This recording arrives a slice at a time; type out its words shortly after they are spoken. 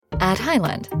At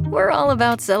Highland, we're all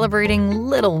about celebrating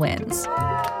little wins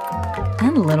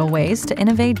and little ways to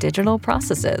innovate digital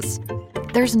processes.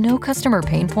 There's no customer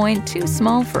pain point too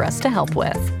small for us to help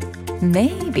with.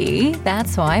 Maybe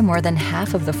that's why more than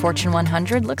half of the Fortune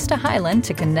 100 looks to Highland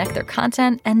to connect their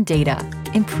content and data,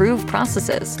 improve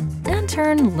processes, and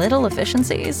turn little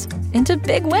efficiencies into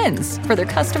big wins for their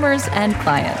customers and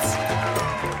clients.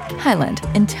 Highland,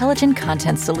 intelligent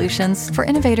content solutions for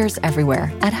innovators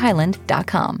everywhere at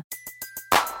highland.com.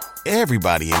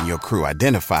 Everybody in your crew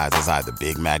identifies as either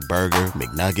Big Mac Burger,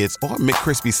 McNuggets, or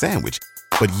McCrispy Sandwich.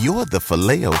 But you're the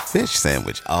Filet-O-Fish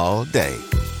Sandwich all day.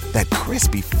 That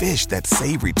crispy fish, that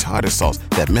savory tartar sauce,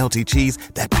 that melty cheese,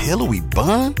 that pillowy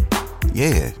bun.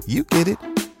 Yeah, you get it.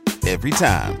 Every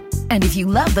time. And if you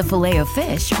love the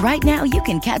Filet-O-Fish, right now you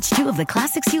can catch 2 of the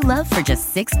classics you love for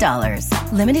just $6.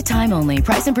 Limited time only.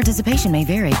 Price and participation may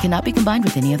vary. Cannot be combined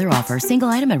with any other offer. Single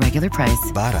item at regular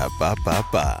price.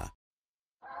 Ba-da-ba-ba-ba.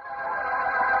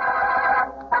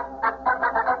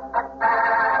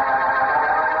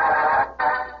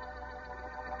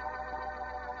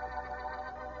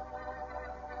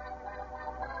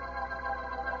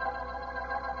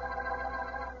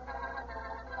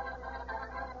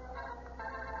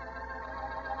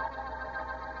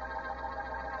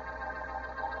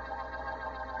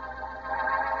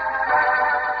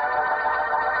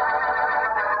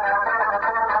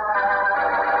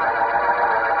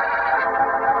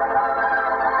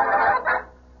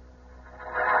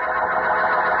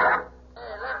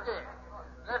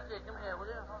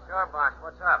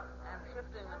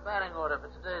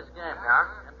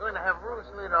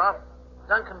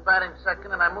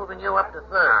 Second, and I'm moving you up to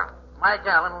third. Mike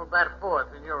Allen will bat fourth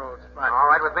in your old spot. All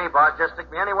right with me, Bud. Just stick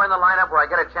me anywhere in the lineup where I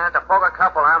get a chance to poke a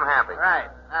couple. I'm happy. Right.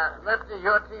 Lefty,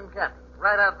 your team captain.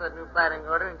 Write out that new batting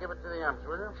order and give it to the umps,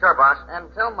 will you? Sure, boss. And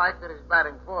tell Mike that he's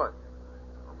batting fourth.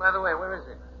 Oh, by the way, where is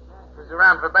he? He's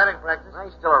around for batting practice.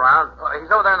 He's still around. He's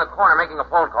over there in the corner making a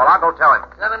phone call. I'll go tell him.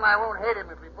 Tell him I won't hate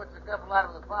him if he puts a couple out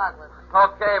of the park.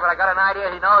 Okay, but I got an idea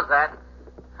he knows that.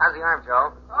 How's the arm,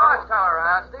 Joe? Oh, it's all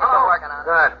around. Steve's still working on it.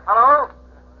 Good. Hello?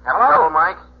 Having trouble,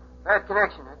 Mike? Bad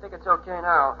connection. I think it's okay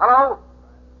now. Hello?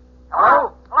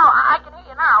 Hello? Hello, I can hear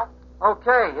you now.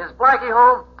 Okay. Is Blackie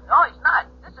home? No, he's not.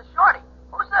 This is Shorty.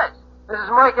 Who's this? This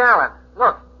is Mike Allen.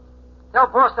 Look, tell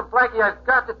Boston Blackie I've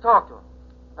got to talk to him.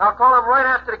 I'll call him right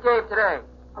after the game today.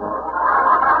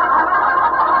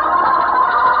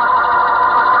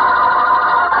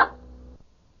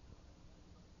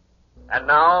 And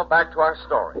now, back to our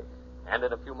story. And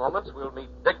in a few moments, we'll meet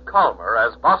Dick Calmer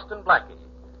as Boston Blackie.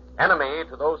 Enemy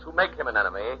to those who make him an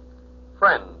enemy.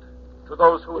 Friend to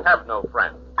those who have no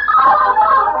friend.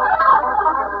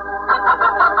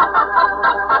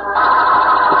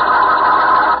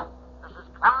 This is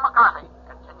Clem McCarthy,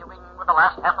 continuing with the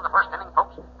last half of the first inning,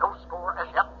 folks. No score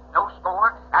as yet. No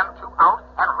score, and 2 out,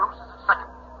 and Roos is at second.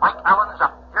 Mike Allen is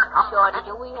up. Here comes Shorty,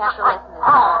 do we have to listen to this?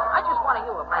 Oh, I just want to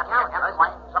hear what Mike Allen does.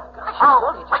 I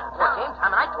told you just before game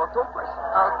time, and I talked to him first.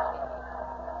 Okay.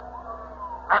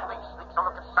 Bradley sneaks a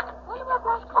look at second. What about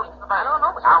that? Close to the bat. I don't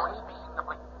know. Now he's facing the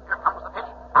plate. Here comes the pitch.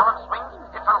 Allen swings.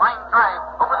 It's a line drive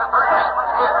over the third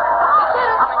baseman's head.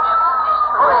 Coming in. He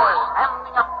scores.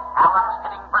 Standing up. Allen's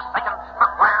hitting for second.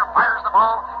 McGuire fires the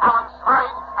ball. Allen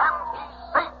slides, and he's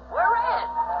safe. We're in.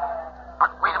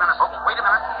 But wait a minute, folks. Wait a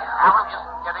minute. Allen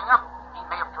isn't getting up. He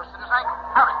may have twisted his ankle.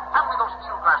 Harry, hand me those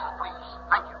field glasses, please.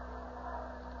 Thank you.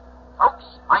 Folks,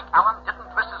 Mike Allen didn't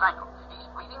twist his ankle. He's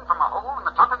bleeding from a hole in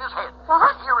the top of his head.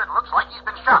 What? Here it looks like he's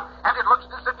been shot, and it looks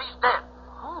as if he's dead.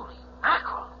 Holy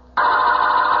mackerel.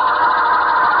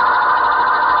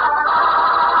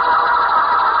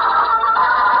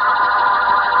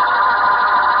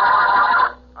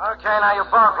 Okay, now you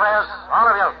ball players, all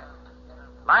of you.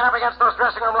 Line up against those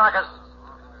dressing room lockers.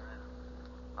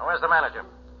 Now, where's the manager?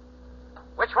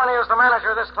 Which one of you is the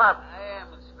manager of this club? I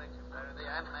am Inspector Faraday.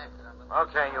 I'm acting on the...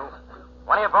 Okay, you.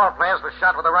 One of your ball players was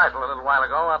shot with a rifle a little while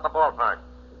ago out the ballpark.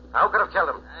 Now, who could have killed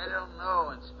him? I don't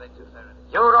know, Inspector Faraday.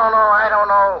 You don't know, I don't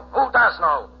know. Who does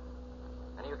know?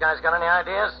 Any of you guys got any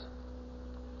ideas?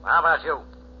 Well, how about you?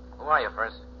 Who are you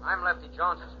first? I'm Lefty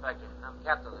Jones, Inspector. I'm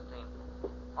captain of the team.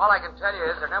 All I can tell you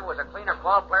is there never was a cleaner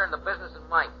ball player in the business than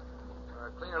Mike. Or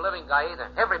a cleaner living guy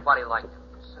either. Everybody liked him.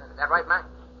 Is that right, Mac?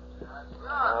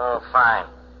 Oh, fine.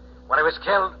 When he was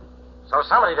killed, so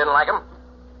somebody didn't like him.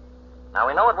 Now,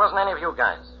 we know it wasn't any of you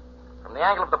guys. From the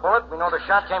angle of the bullet, we know the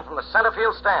shot came from the center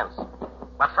field stands.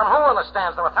 But from who in the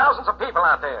stands? There were thousands of people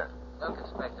out there. Look,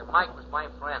 Inspector, Mike was my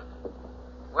friend.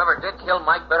 Whoever did kill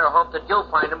Mike better hope that you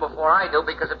find him before I do,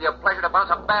 because it'd be a pleasure to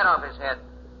bounce a bat off his head.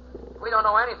 We don't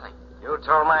know anything. You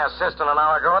told my assistant an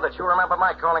hour ago that you remember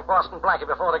Mike calling Boston Blackie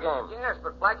before the game. Yes,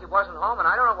 but Blackie wasn't home, and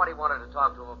I don't know what he wanted to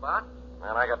talk to him about.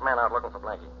 Well, I got men out looking for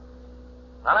Blackie.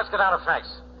 Now, let's get down to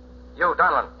facts. You,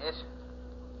 Donlin. Yes, sir.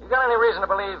 You got any reason to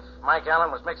believe Mike Allen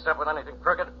was mixed up with anything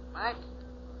crooked? Mike?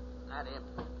 Not him.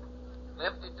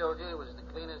 Lefty told you he was the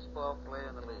cleanest ball player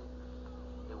in the league.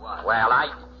 He was. Well,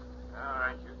 All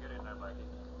right, you get in there, Blackie.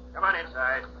 Come on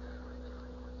inside.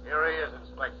 Here he is,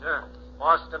 Inspector.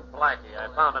 Boston Blackie.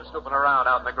 I found him snooping around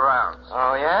out in the grounds.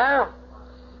 Oh, yeah?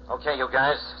 Okay, you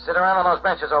guys. Sit around on those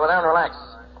benches over there and relax.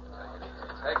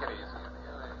 Take it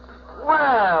easy.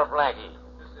 Well, Blackie.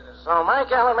 So Mike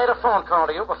Allen made a phone call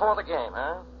to you before the game,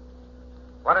 huh?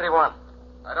 What did he want?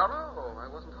 I don't know. I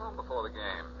wasn't home before the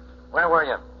game. Where were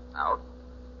you? Out.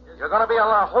 You're going to be a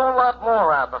whole lot more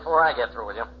out before I get through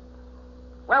with you.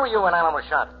 Where were you when Allen was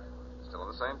shot? Still in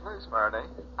the same place, Faraday.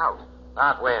 Out.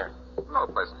 Out where? No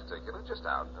place in particular. Just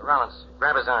out. Rollins,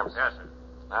 grab his arms. Yes, sir.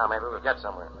 Now, maybe we'll get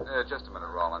somewhere. Just a minute,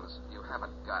 Rollins. You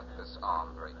haven't got this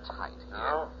arm very tight here.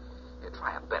 No? Here,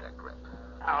 try a better grip.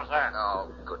 How's that? Oh,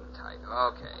 good and tight.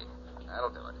 Okay. That'll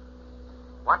do it.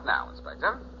 What now,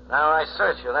 Inspector? Now I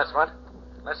search you, that's what.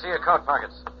 Let's see your coat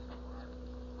pockets.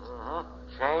 Mm-hmm.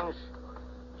 Change.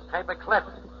 Paper clip.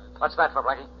 What's that for,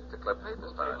 Blackie? To clip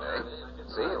papers, Faraday.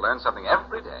 See, you learn something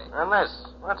every day. And this.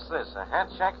 What's this, a hat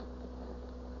check?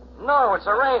 No, it's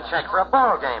a rain check for a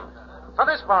ball game. For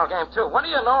this ball game, too. What do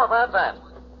you know about that?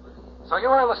 So you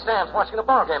were in the stands watching the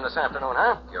ball game this afternoon,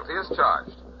 huh? Guilty as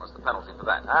charged. What's the penalty for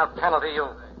that? I'll penalty you.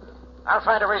 I'll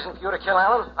find a reason for you to kill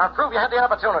Allen. I'll prove you had the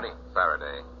opportunity.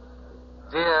 Faraday.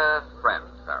 Dear friend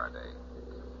Faraday,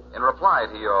 in reply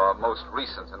to your most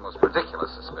recent and most ridiculous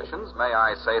suspicions, may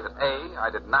I say that A, I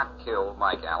did not kill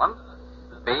Mike Allen.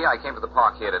 B, I came to the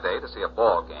park here today to see a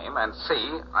ball game. And C,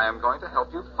 I am going to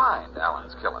help you find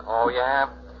Allen's killer. Oh,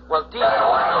 yeah? Well, D, you're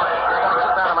going to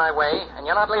keep out of my way, and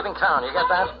you're not leaving town. You get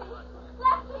that?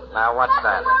 Now, what's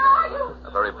that? A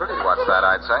very pretty what's that,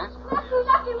 I'd say.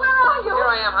 Lefty, where are you? Here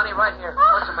I am, honey, right here.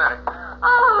 What's the matter?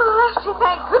 Oh, Lefty,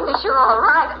 thank goodness you're all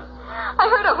right. I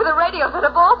heard over the radio that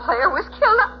a ball player was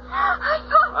killed. I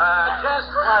thought... Just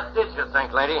what did you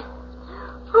think, lady?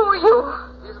 Who are you?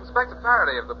 He's Inspector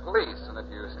Faraday of the police, and if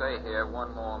you stay here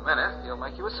one more minute, he'll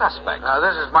make you a suspect. Now,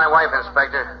 this is my wife,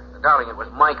 Inspector. Darling, it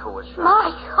was Mike who was shot.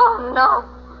 Mike? Oh, no.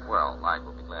 Well, Mike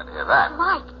will be glad to hear that.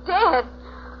 Mike dead.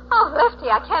 Oh, Lefty,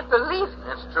 I can't believe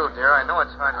it. It's true, dear. I know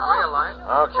it's hard to realize.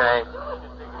 Okay.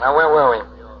 Now, where were we?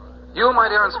 You, my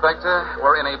dear Inspector,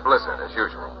 were in a blizzard, as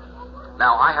usual.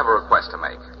 Now, I have a request to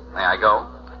make. May I go?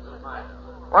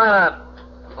 Why not?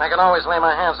 I can always lay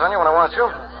my hands on you when I want you.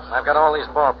 I've got all these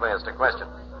ball players to question.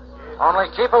 Only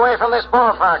keep away from this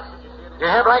ballpark. You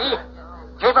hear, Blackie?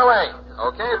 Keep away.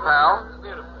 Okay, pal.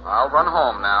 I'll run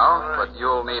home now, but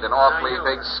you'll need an awfully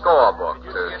big scorebook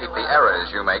to keep the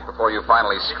errors you make before you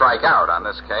finally strike out on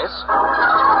this case.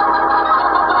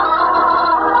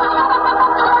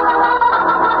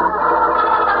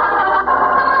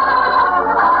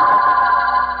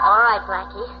 All right,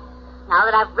 Blackie. Now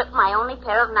that I've ripped my only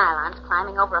pair of nylons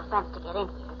climbing over a fence to get in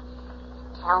here,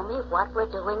 tell me what we're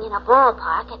doing in a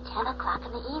ballpark at 10 o'clock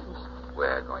in the evening.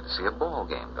 We're going to see a ball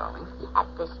game, darling. At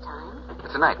this time?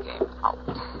 It's a night game. Oh.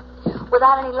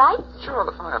 Without any lights? Sure,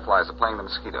 the fireflies are playing the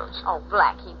mosquitoes. Oh,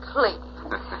 Blackie, please.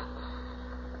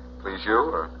 Please you,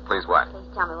 or please what? Please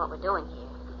tell me what we're doing here.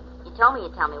 You told me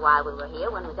you'd tell me why we were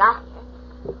here when we got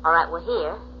here. All right, we're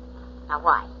here. Now,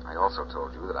 why? I also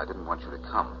told you that I didn't want you to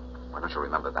come. Why don't you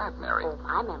remember that, Mary? Oh,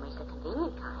 my memory's the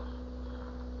convenient kind.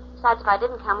 Besides, if I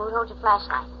didn't come, who'd hold your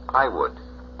flashlight? I would.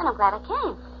 Then I'm glad I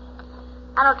came.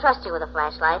 I don't trust you with a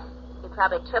flashlight. You'd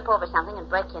probably trip over something and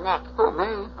break your neck. Who,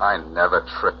 me? I never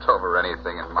tripped over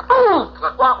anything in my...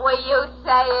 What were you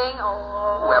saying?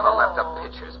 Oh. Whoever left a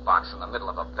pitcher's box in the middle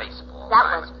of a baseball That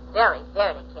diamond? was very,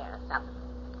 very careless of them.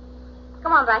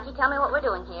 Come on, Blackie, tell me what we're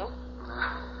doing here.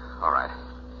 All right.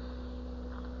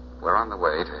 We're on the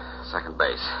way to second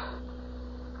base.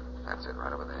 That's it,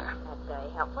 right over there. That's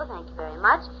very helpful. Thank you very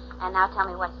much. And now tell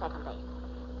me what's second base.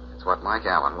 It's what Mike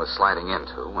Allen was sliding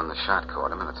into when the shot caught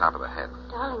him in the top of the head.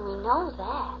 Darling, we know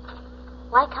that.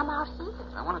 Why come out here?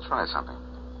 I want to try something.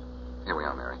 Here we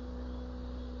are, Mary.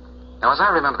 Now, as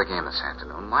I remember the game this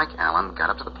afternoon, Mike Allen got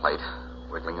up to the plate,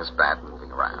 wiggling his bat and moving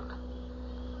around.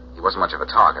 He wasn't much of a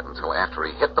target until after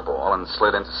he hit the ball and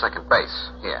slid into second base.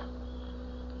 Here.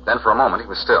 Then for a moment, he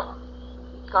was still.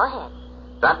 Go ahead.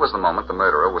 That was the moment the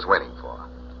murderer was waiting for.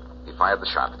 He fired the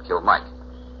shot that killed Mike.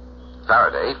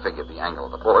 Faraday figured the angle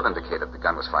of the bullet indicated the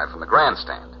gun was fired from the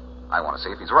grandstand. I want to see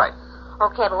if he's right.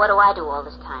 Okay, but what do I do all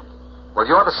this time? Well,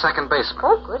 you're the second baseman.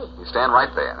 Oh, goody. You stand right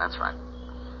there. That's right.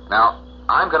 Now,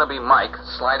 I'm going to be Mike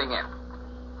sliding in.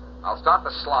 I'll start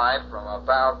the slide from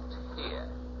about here.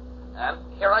 And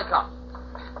here I come.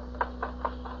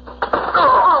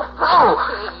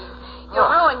 You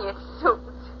ruined your suit.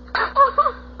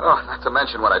 Oh, not to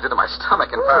mention what I did to my stomach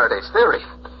in Faraday's theory.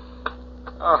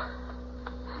 Oh.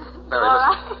 Mary,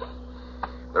 listen.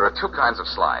 There are two kinds of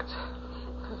slides.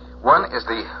 One is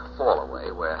the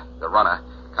fall-away, where the runner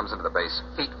comes into the base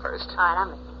feet first. All right, I'm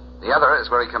listening. The other is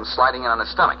where he comes sliding in on his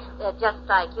stomach. Just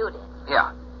like you did.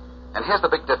 Yeah. And here's the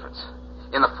big difference.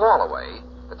 In the fall-away,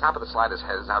 the top of the slide is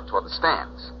heads out toward the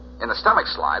stands. In the stomach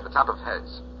slide, the top of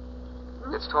heads.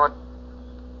 It's toward...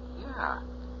 Yeah,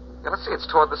 let's see. It's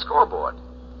toward the scoreboard.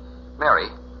 Mary,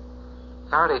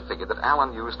 Faraday figured that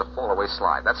Allen used the fall-away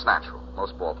slide. That's natural.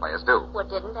 Most ball players do. Well,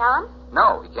 didn't Allen?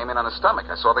 No, he came in on his stomach.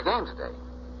 I saw the game today.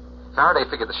 Faraday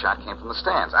figured the shot came from the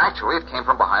stands. Actually, it came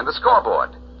from behind the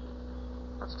scoreboard.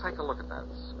 Let's take a look at that.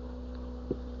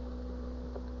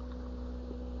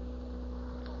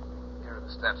 Here are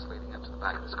the steps leading up to the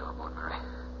back of the scoreboard, Mary.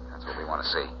 That's what we want to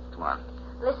see. Come on.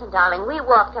 Listen, darling, we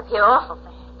walked up here awful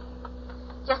fast.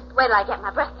 Just wait till I get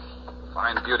my breath back.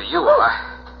 Fine beauty you are.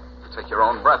 You take your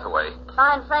own breath away.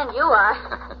 Fine friend you are.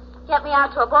 Get me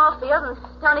out to a ball field and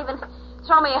don't even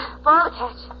throw me a ball to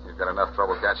catch. You've got enough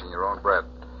trouble catching your own breath.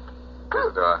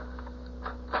 Here's the door.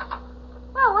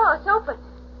 Whoa, it's open.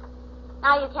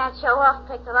 Now you can't show off and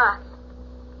pick the lock.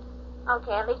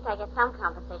 Okay, at least I get some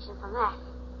compensation from that.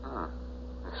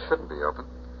 It shouldn't be open.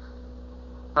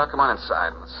 Well, come on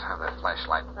inside. Let's have that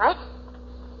flashlight. Right?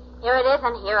 Here it is,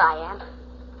 and here I am.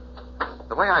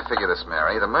 The way I figure this,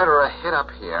 Mary, the murderer hid up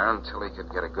here until he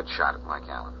could get a good shot at Mike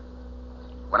Allen.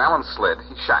 When Allen slid,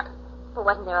 he shot. But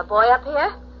wasn't there a boy up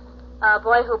here? A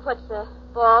boy who puts the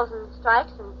balls and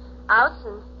strikes and outs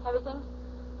and everything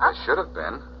up? There should have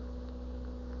been.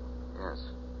 Yes.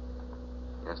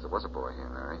 Yes, there was a boy here,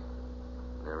 Mary.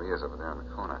 There he is over there in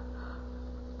the corner.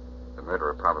 The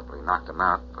murderer probably knocked him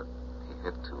out, but he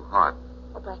hit too hard.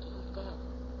 Oh, Blackie, he's dead.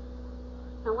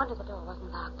 No wonder the door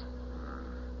wasn't locked.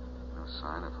 No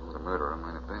sign of who the murderer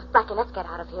might have been. Blackie, let's get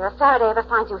out of here. If Faraday ever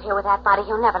finds you here with that body,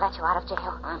 he'll never let you out of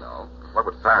jail. I know. What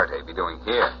would Faraday be doing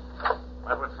here?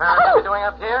 What would Faraday be doing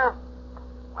up here?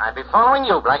 I'd be following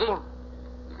you, Blackie.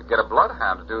 You could get a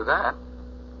bloodhound to do that.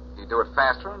 He'd do it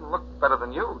faster and look better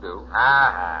than you do.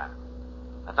 I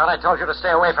thought I told you to stay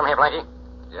away from here, Blackie.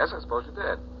 Yes, I suppose you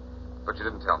did. But you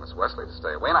didn't tell Miss Wesley to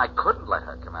stay away, and I couldn't let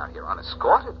her come out here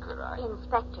unescorted, could I?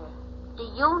 Inspector, do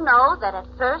you know that at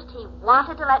first he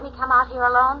wanted to let me come out here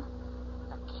alone?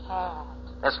 The cat.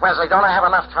 Miss Wesley, don't I have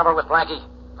enough trouble with Blackie?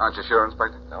 Aren't you sure,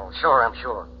 Inspector? Oh, sure, I'm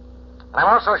sure. And I'm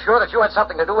also sure that you had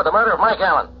something to do with the murder of Mike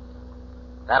Allen.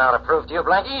 That ought to prove to you,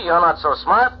 Blackie, you're not so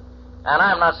smart, and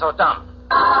I'm not so dumb.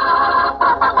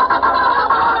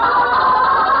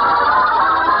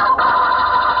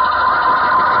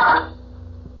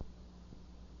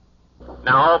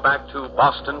 Now back to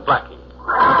Boston Blackie.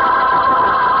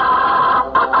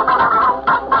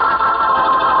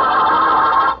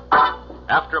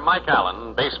 After Mike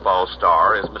Allen, baseball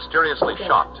star, is mysteriously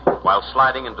shot while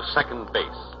sliding into second base,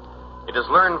 it is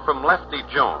learned from Lefty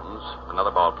Jones,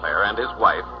 another ball player, and his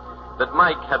wife, that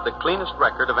Mike had the cleanest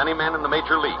record of any man in the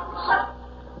major leagues.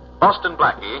 Boston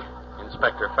Blackie,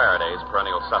 Inspector Faraday's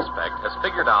perennial suspect, has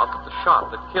figured out that the shot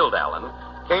that killed Allen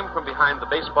came from behind the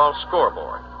baseball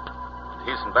scoreboard.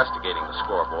 He's investigating the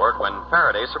scoreboard when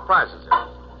Faraday surprises him.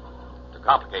 To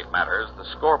complicate matters, the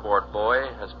scoreboard boy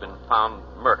has been found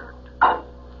murdered.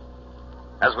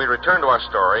 As we return to our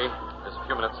story, just a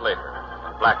few minutes later,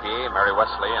 and Blackie, Mary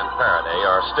Wesley, and Faraday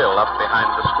are still up behind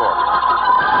the scoreboard.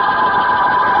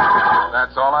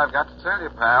 That's all I've got to tell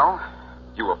you, pal.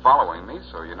 You were following me,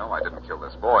 so you know I didn't kill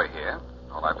this boy here.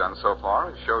 All I've done so far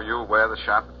is show you where the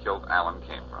shot that killed Allen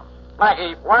came from.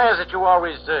 Blackie, why is it you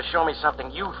always show me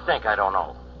something you think I don't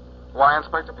know? Why,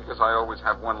 Inspector? Because I always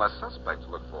have one less suspect to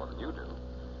look for than you do.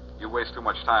 You waste too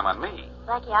much time on me.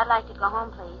 Blackie, I'd like to go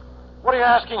home, please. What are you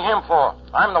asking him for?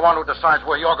 I'm the one who decides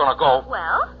where you're going to go.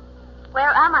 Well, where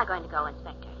am I going to go,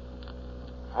 Inspector?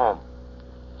 Home.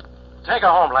 Take her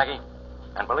home, Blackie.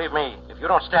 And believe me, if you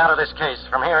don't stay out of this case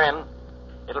from here in,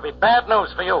 it'll be bad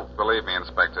news for you. Believe me,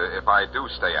 Inspector, if I do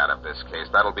stay out of this case,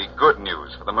 that'll be good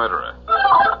news for the murderer.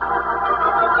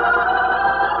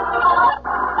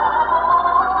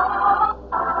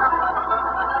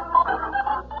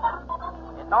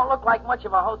 It don't look like much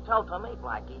of a hotel to me,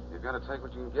 Blackie. You've got to take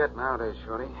what you can get nowadays,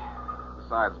 Shorty.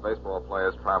 Besides, baseball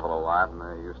players travel a lot, and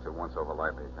they're used to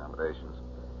once-over-lightly accommodations.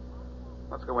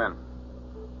 Let's go in.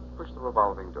 Push the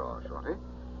revolving door, Shorty.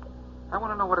 I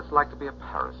want to know what it's like to be a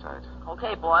parasite.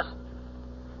 Okay, boss.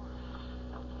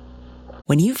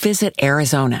 When you visit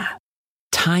Arizona,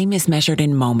 time is measured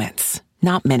in moments,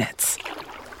 not minutes.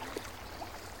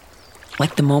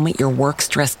 Like the moment your work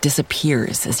stress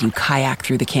disappears as you kayak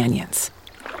through the canyons.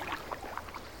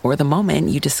 Or the moment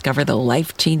you discover the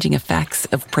life-changing effects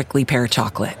of prickly pear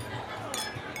chocolate.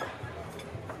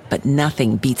 But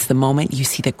nothing beats the moment you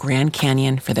see the Grand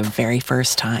Canyon for the very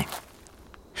first time.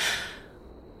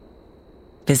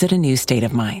 Visit a new state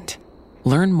of mind.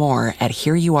 Learn more at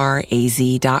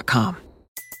hereyouareaz.com.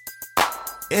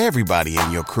 Everybody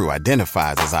in your crew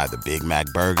identifies as either Big Mac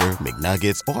Burger,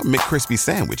 McNuggets, or McCrispy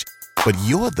Sandwich. But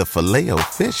you're the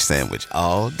Filet-O-Fish Sandwich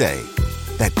all day.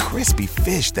 That crispy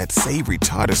fish, that savory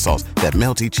tartar sauce, that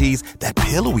melty cheese, that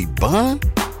pillowy bun.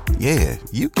 Yeah,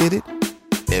 you get it.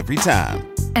 Every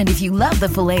time. And if you love the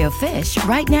Filet-O-Fish,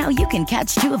 right now you can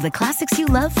catch two of the classics you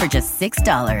love for just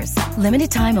 $6.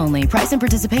 Limited time only. Price and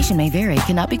participation may vary.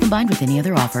 Cannot be combined with any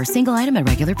other offer. Single item at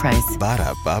regular price.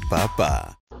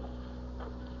 Ba-da-ba-ba-ba.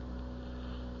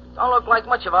 Don't look like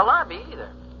much of a lobby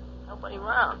either. Nobody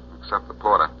around. Except the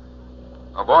porter.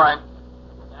 Oh, boy.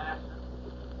 Yes, sir.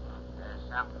 There's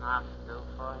something I can do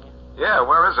for you? Yeah,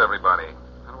 where is everybody?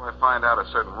 How do I find out a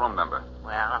certain room number?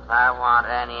 Well, if I want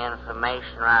any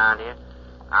information around here,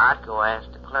 I'd go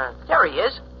ask the clerk. There he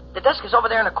is. The desk is over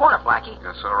there in the corner, Blackie.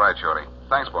 Yes, all right, Shorty.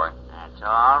 Thanks, boy. That's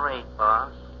all right,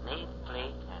 boss.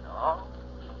 Neatly and all.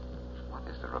 What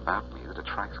is there about me that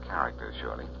attracts characters,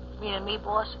 Shorty? Meaning me,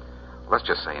 boss? Let's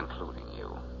just say including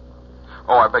you.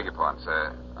 Oh, I beg your pardon,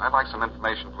 sir. I'd like some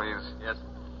information, please. Yes.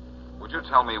 Would you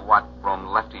tell me what room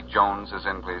Lefty Jones is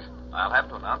in, please? I'll have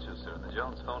to announce you, sir. The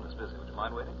Jones phone is busy. Would you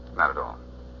mind waiting? Not at all.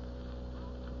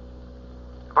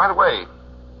 By the way,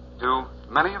 do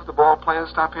many of the ball players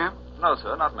stop here? No,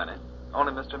 sir, not many.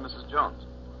 Only Mr. and Mrs. Jones.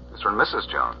 Mr. and Mrs.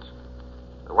 Jones.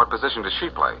 What position does she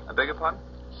play? I beg your pardon?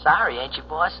 Sorry, ain't you,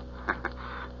 boss?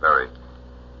 Very.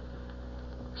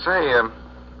 Say,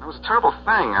 it was a terrible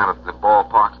thing out at the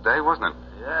ballpark today, wasn't it?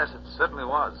 Yes, it certainly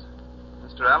was.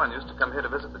 Mr. Allen used to come here to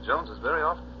visit the Joneses very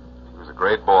often. He was a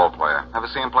great ball player. Ever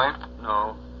see him play?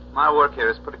 No. My work here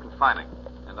is pretty confining,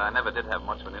 and I never did have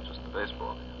much of an interest in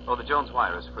baseball. Oh, the Jones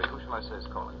wire is free. Who shall I say is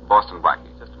calling? Boston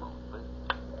Blackie. Just a moment, please.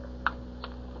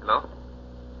 Hello?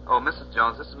 Oh, Mrs.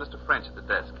 Jones, this is Mr. French at the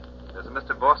desk. There's a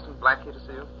Mr. Boston Blackie to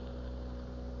see you.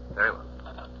 Very well.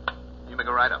 You may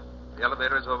go right up. The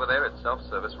elevator is over there at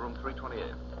self-service, room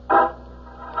 328.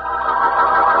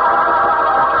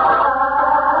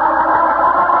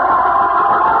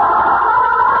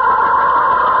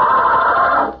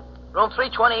 Room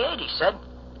 328, he said.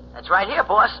 That's right here,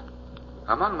 boss.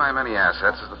 Among my many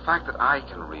assets is the fact that I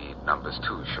can read numbers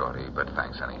too, Shorty, but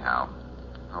thanks anyhow.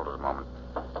 Hold it a moment.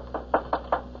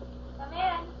 Come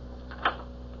in.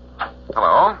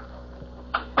 Hello?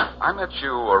 I met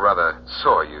you, or rather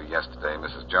saw you yesterday,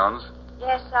 Mrs. Jones.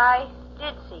 Yes, I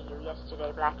did see you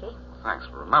yesterday, Blackie. Thanks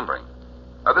for remembering.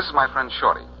 This is my friend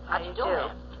Shorty. How do you do,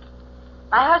 ma'am?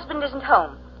 My husband isn't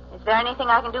home. Is there anything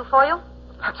I can do for you?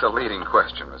 That's a leading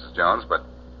question, Mrs. Jones, but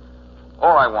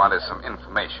all I want is some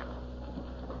information.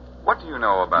 What do you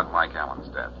know about Mike Allen's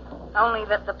death? Only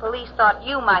that the police thought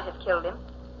you might have killed him.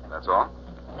 That's all?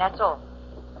 That's all.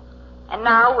 And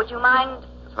now, would you mind...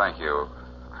 Thank you.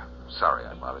 Sorry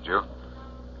I bothered you.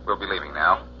 We'll be leaving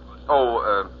now.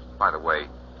 Oh, by the way,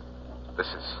 this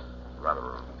is rather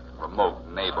a remote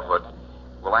neighborhood.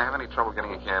 Will I have any trouble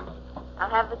getting a cab? I'll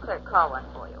have the clerk call one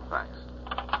for you. Thanks.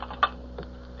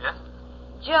 Yes?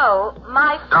 Joe,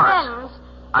 my friends...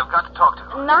 I've got to talk to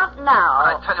you. Not now.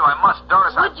 I tell you I must.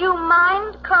 Doris, Would you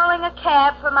mind calling a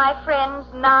cab for my friends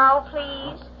now,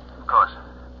 please? Of course.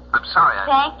 I'm sorry,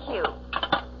 Thank you.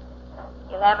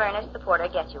 You'll have Ernest the porter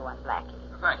get you one, Blackie.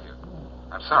 Thank you.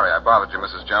 I'm sorry I bothered you,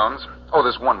 Mrs. Jones. Oh,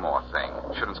 there's one more thing.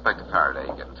 Should Inspector Faraday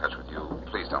get in touch with you,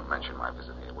 please don't mention my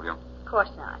visit here, will you? Of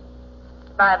course not.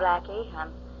 Bye, Blackie.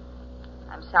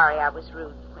 I'm sorry I was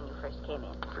rude when you first came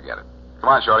in. Forget it. Come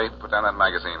on, Shorty. Put down that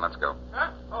magazine. Let's go. Huh?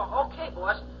 Oh, okay,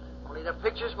 boss. Only the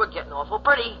pictures were getting awful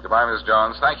pretty. Goodbye, Miss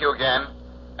Jones. Thank you again.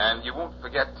 And you won't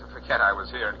forget I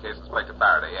was here in case Inspector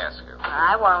Faraday asks you.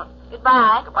 I won't.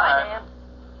 Goodbye. Goodbye, ma'am.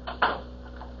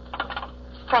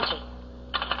 Frenchie.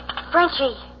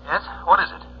 Yes? What is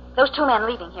it? Those two men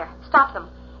leaving here. Stop them.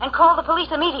 And call the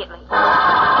police immediately.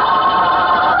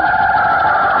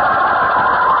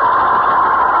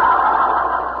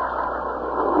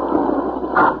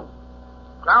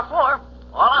 Ground floor.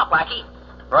 All out, Blackie.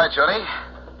 Right, Shorty.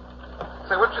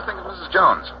 Say, what did you think of Mrs.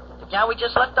 Jones? The gal we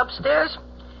just left upstairs?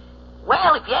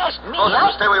 Well, if you ask me,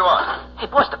 Stay where you are. Hey,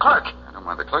 boss, the clerk. I don't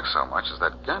mind the clerk so much as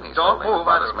that gun he's Don't holding move.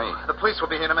 bothers me. The police will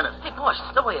be here in a minute. Hey, boss,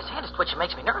 the way his hand is twitching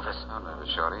makes me nervous. I'm nervous,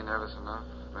 Shorty. Nervous enough,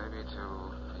 maybe,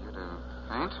 for you to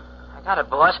faint? I got it,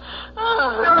 boss.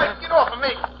 All right, get off of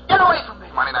me. Get away from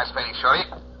me. Mighty nice fainting, Shorty.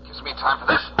 Gives me time for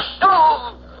this.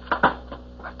 Oh!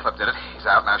 That clip did it.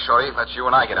 out. Now, Shorty, let's you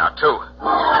and I get out, too.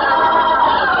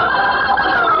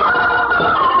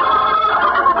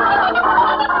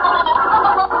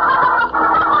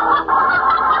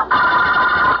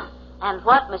 And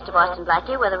what, Mr. Boston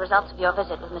Blackie, were the results of your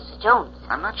visit with Mrs. Jones?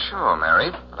 I'm not sure,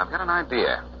 Mary, but I've got an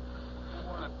idea.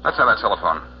 Let's have that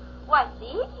telephone. Why,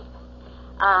 see?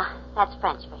 That's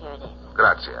French, but here it is.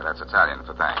 Grazie. That's Italian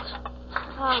for thanks.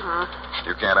 Uh-huh.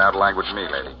 You can't out-language me,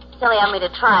 lady. Silly of me to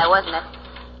try, wasn't it?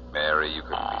 Mary, you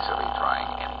couldn't be silly trying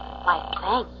anything. Why,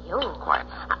 thank you. Quiet.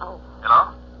 Oh.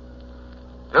 Hello?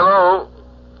 Hello.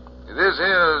 This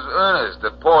here's Ernest,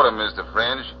 the porter, Mr.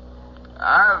 French.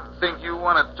 I think you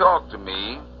want to talk to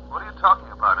me. What are you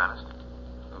talking about, Ernest?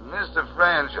 Mr.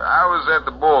 French, I was at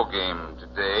the ball game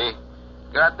today.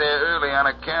 Got there early on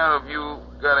account of you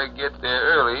gotta get there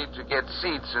early to get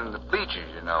seats in the bleachers,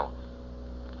 you know.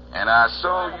 And I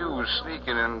saw you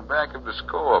sneaking in back of the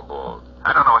scoreboard.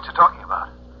 I don't know what you're talking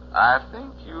about. I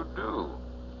think you do.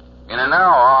 In an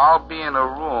hour, I'll be in a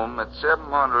room at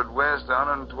 700 West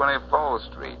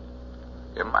 124th Street.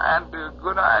 It might be a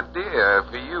good idea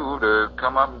for you to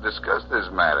come up and discuss this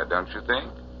matter, don't you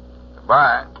think?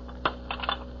 Goodbye.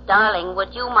 Darling,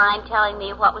 would you mind telling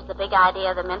me what was the big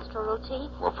idea of the minstrel routine?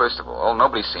 Well, first of all,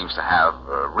 nobody seems to have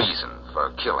a reason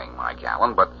for killing Mike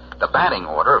Allen, but the batting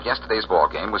order of yesterday's ball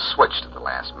game was switched at the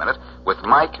last minute, with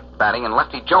Mike batting in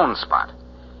Lefty Jones' spot.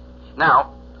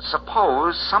 Now,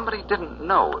 suppose somebody didn't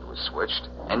know it was switched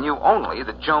and knew only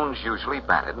that Jones usually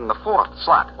batted in the fourth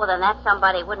slot. Well, then that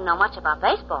somebody wouldn't know much about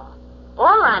baseball.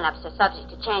 All lineups are subject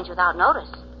to change without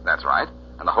notice. That's right.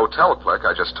 And the hotel clerk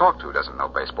I just talked to doesn't know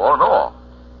baseball at all.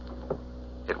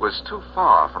 It was too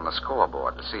far from the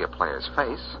scoreboard to see a player's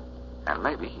face, and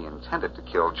maybe he intended to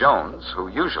kill Jones, who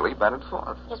usually batted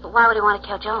fourth. Yes, but why would he want to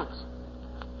kill Jones?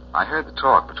 I heard the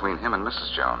talk between him and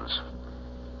Mrs. Jones.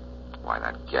 Why,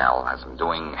 that gal has him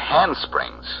doing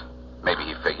handsprings. Maybe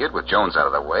he figured with Jones out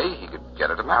of the way, he could get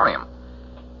her to marry him.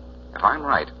 If I'm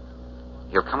right,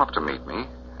 he'll come up to meet me,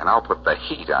 and I'll put the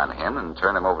heat on him and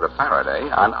turn him over to Faraday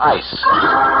on ice.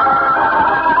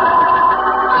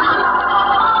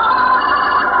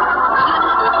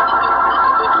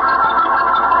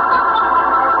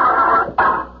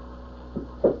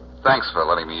 Thanks for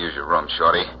letting me use your room,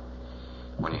 Shorty.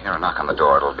 When you hear a knock on the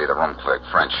door, it'll be the room clerk,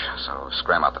 French. So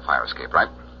scram out the fire escape, right?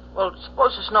 Well,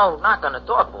 suppose there's no knock on the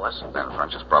door, boss. Then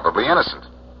French is probably innocent.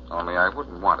 Only I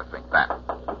wouldn't want to think that.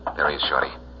 There he is,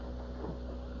 Shorty.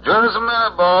 Just a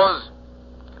minute, boss.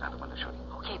 Get out the window, Shorty.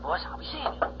 Okay, boss, I'll be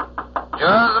seeing you.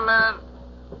 Just a minute.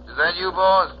 Is that you,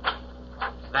 boss?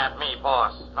 It's not me,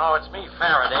 boss. No, it's me,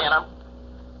 Faraday, and I'm...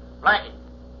 Blackie,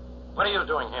 what are you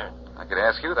doing here? I could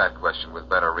ask you that question with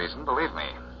better reason, believe me.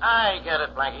 I get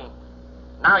it, Blackie.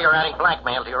 Now you're adding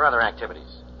blackmail to your other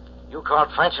activities. You called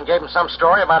French and gave him some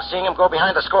story about seeing him go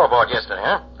behind the scoreboard yesterday,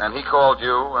 huh? And he called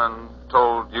you and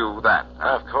told you that,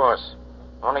 huh? Of course.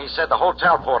 Only he said the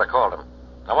hotel porter called him.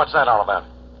 Now, what's that all about?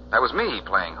 That was me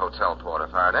playing hotel porter,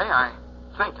 Faraday. I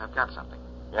think I've got something.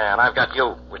 Yeah, and I've got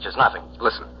you, which is nothing.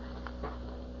 Listen.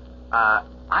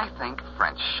 I think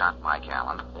French shot Mike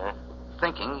Allen,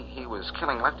 thinking he was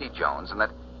killing Lefty Jones, and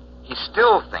that he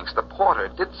still thinks the porter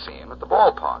did see him at the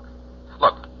ballpark.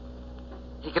 Look,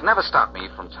 he could never stop me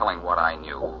from telling what I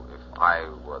knew if I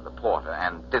were the porter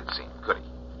and did see him, could he?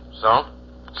 So?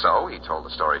 So he told the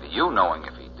story to you, knowing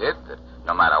if he did, that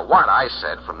no matter what I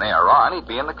said from there on, he'd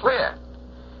be in the clear.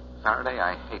 Faraday,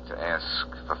 I hate to ask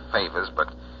for favors, but,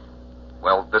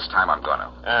 well, this time I'm going to.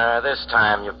 This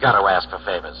time you've got to ask for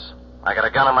favors. I got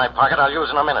a gun in my pocket I'll use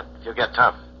in a minute if you get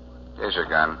tough. Here's your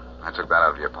gun. I took that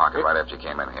out of your pocket right after you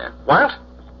came in here. What?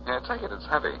 Yeah, take it. It's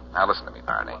heavy. Now, listen to me,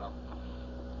 Faraday.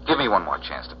 Give me one more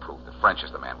chance to prove that French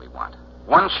is the man we want.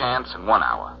 One chance in 1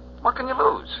 hour. What can you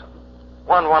lose?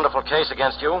 One wonderful case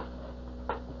against you. All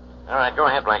right, go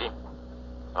ahead, Blackie.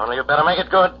 Only you better make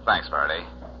it good. Thanks, Faraday.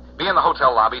 Be in the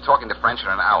hotel lobby talking to French in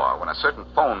an hour when a certain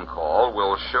phone call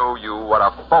will show you what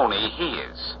a phony he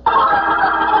is.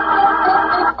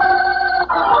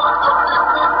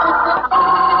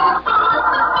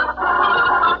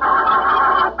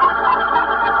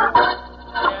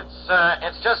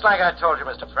 It's just like I told you,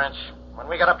 Mr. French. When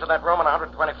we got up to that room on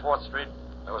 124th Street,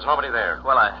 there was nobody there.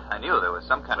 Well, I knew there was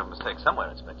some kind of mistake somewhere,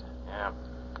 Inspector. Yeah.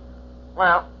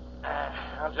 Well,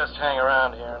 I'll just hang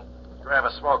around here and grab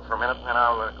a smoke for a minute, and then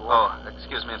I'll go Oh,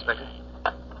 excuse me, Inspector.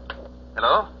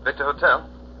 Hello? Victor Hotel?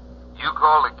 You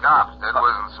called the cops. That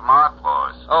wasn't smart,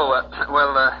 boss. Oh,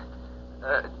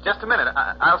 just a minute.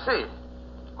 I'll see.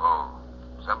 Oh,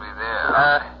 somebody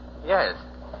there? Yes.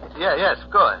 Yes,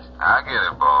 of course. I get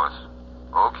it, boss.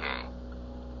 Okay.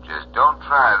 Just don't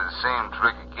try the same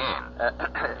trick again.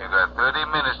 You got 30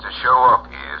 minutes to show up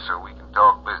here so we can talk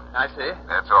I see.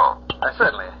 That's all.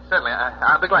 Certainly.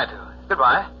 I'll be glad to.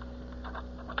 Goodbye.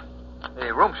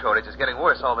 The room shortage is getting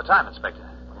worse all the time, Inspector.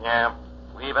 Yeah,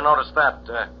 we even noticed that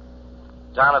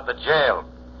down at the jail.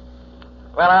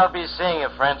 Well, I'll be seeing you,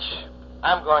 French.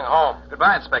 I'm going home.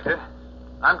 Goodbye, Inspector.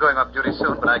 I'm going off duty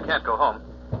soon, but I can't go home.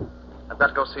 I've got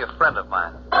to go see a friend of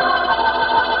mine.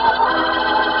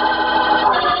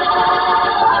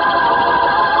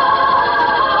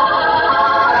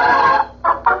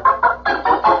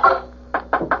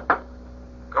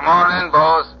 Come on in,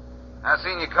 boss. I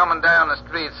seen you coming down the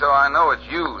street, so I know it's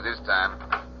you this time.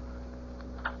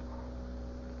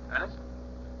 Ernest?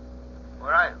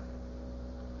 Where are you?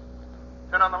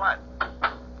 Turn on the light.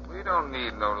 We don't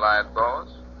need no light, boss.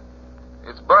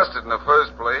 It's busted in the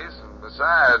first place, and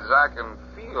besides, I can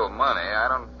feel money. I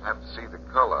don't have to see the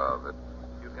color of it.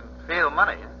 You can feel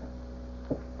money,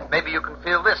 huh? Maybe you can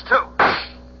feel this, too.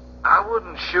 I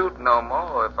wouldn't shoot no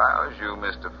more if I was you,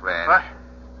 Mr. French. What?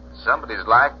 Somebody's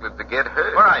likely to get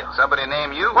hurt. Where are you? Somebody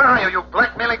named you. Where are you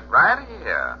blackmailing? Right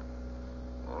here.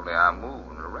 Only I'm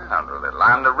moving around a little.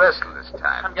 I'm the wrestler this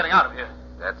time. I'm getting out of here.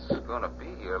 That's going to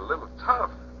be a little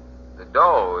tough. The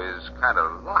door is kind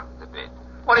of locked a bit.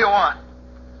 What do you want?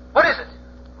 What is it?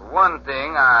 For one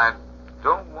thing, I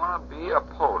don't want to be a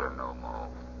porter no more.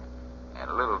 And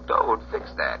a little dough would fix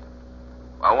that.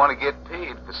 I want to get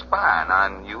paid for spying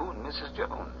on you and Mrs.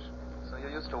 Jones. So you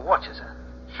used to watch us, huh?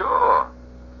 Sure.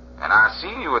 And I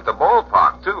seen you at the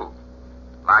ballpark, too.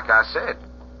 Like I said.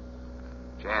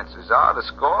 Chances are the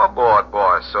scoreboard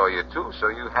boy saw you, too, so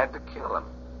you had to kill him.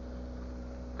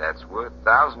 That's worth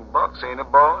 $1,000, ain't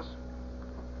it, boss?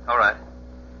 All right.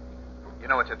 You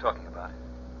know what you're talking about.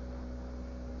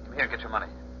 Come here and get your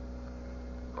money.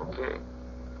 Okay.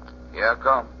 Here I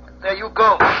come. There you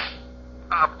go.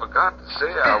 I forgot to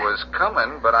say I was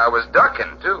coming, but I was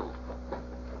ducking, too.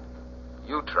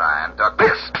 You try and duck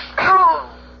this.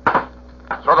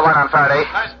 Throw the light on, Faraday.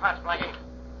 Nice punch, Blackie.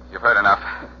 You've heard enough.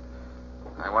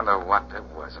 I wonder what there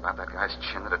was about that guy's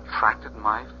chin that attracted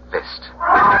my fist.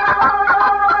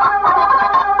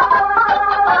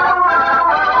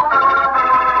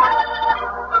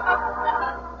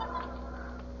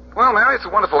 Well, Mary, it's a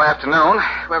wonderful afternoon.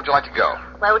 Where would you like to go?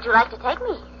 Where would you like to take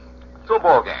me? To a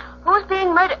ball game. Who's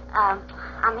being murdered?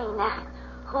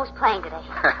 Who's playing today?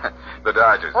 The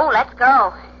Dodgers. Oh, let's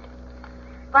go.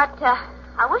 But,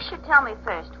 I wish you'd tell me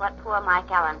first what poor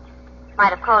Mike Allen might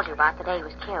have called you about the day he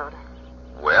was killed.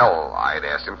 Well, I'd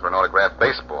asked him for an autographed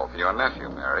baseball for your nephew,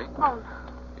 Mary. Oh.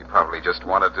 He probably just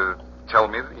wanted to tell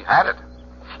me that he had it.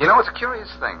 You know, it's a curious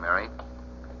thing, Mary.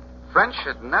 French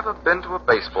had never been to a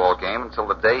baseball game until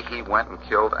the day he went and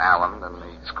killed Allen and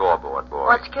the scoreboard boy.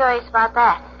 What's curious about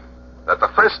that? That the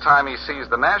first time he sees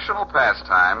the national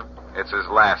pastime, it's his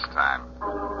last time.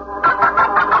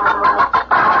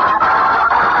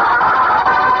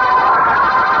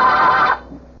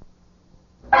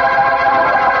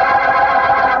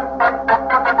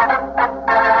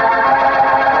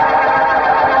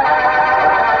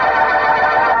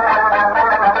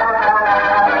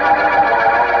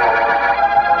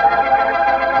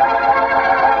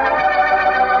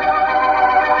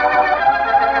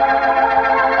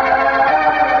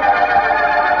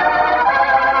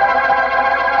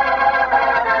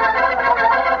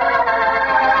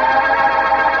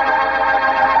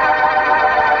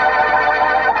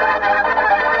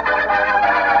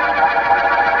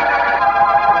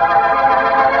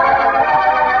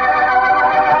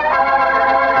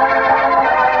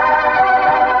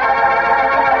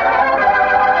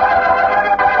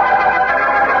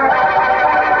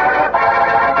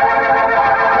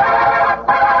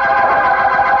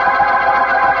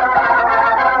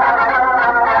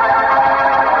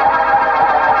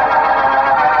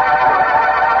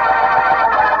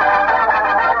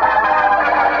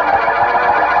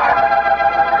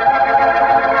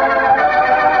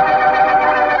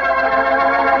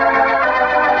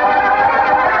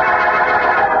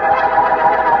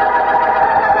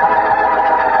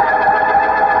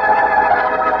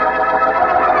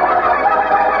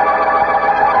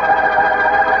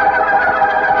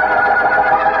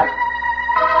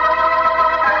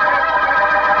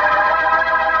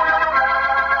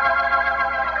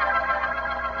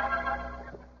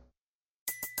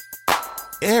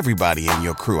 Everybody in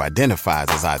your crew identifies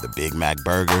as either Big Mac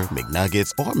Burger,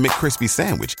 McNuggets, or McCrispy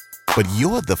Sandwich. But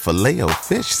you're the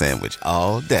Filet-O-Fish Sandwich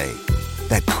all day.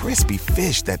 That crispy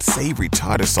fish, that savory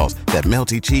tartar sauce, that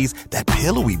melty cheese, that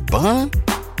pillowy bun.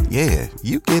 Yeah,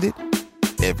 you get it.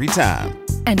 every time.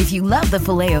 And if you love the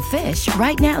Filet-O-Fish,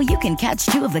 right now you can catch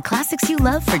 2 of the classics you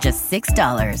love for just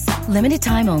 $6. Limited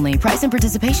time only. Price and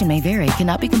participation may vary.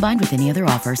 Cannot be combined with any other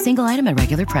offer. Single item at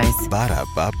regular price.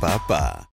 Ba-da-ba-ba-ba.